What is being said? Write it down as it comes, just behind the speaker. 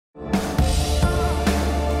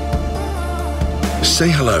Say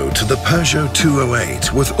hello to the Peugeot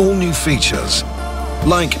 208 with all new features,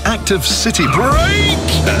 like active city brake,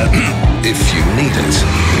 if you need it.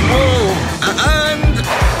 Whoa,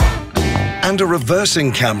 and a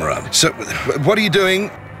reversing camera. So, what are you doing?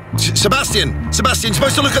 Sebastian, you're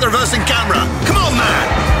supposed to look at the reversing camera. Come on,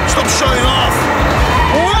 man! Stop showing off!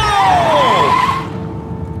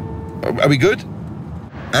 Whoa! Are we good?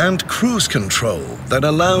 And cruise control that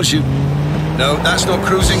allows you... No, that's not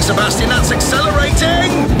cruising, Sebastian, that's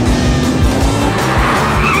accelerating!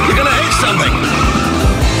 You're gonna hit something!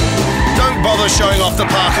 Don't bother showing off the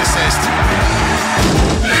park assist.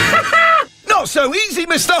 Not so easy,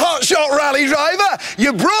 Mr. Hotshot Rally Driver!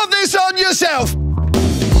 You brought this on yourself!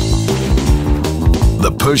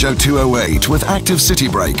 The Peugeot 208 with active city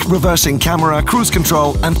brake, reversing camera, cruise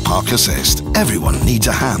control and park assist. Everyone needs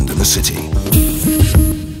a hand in the city.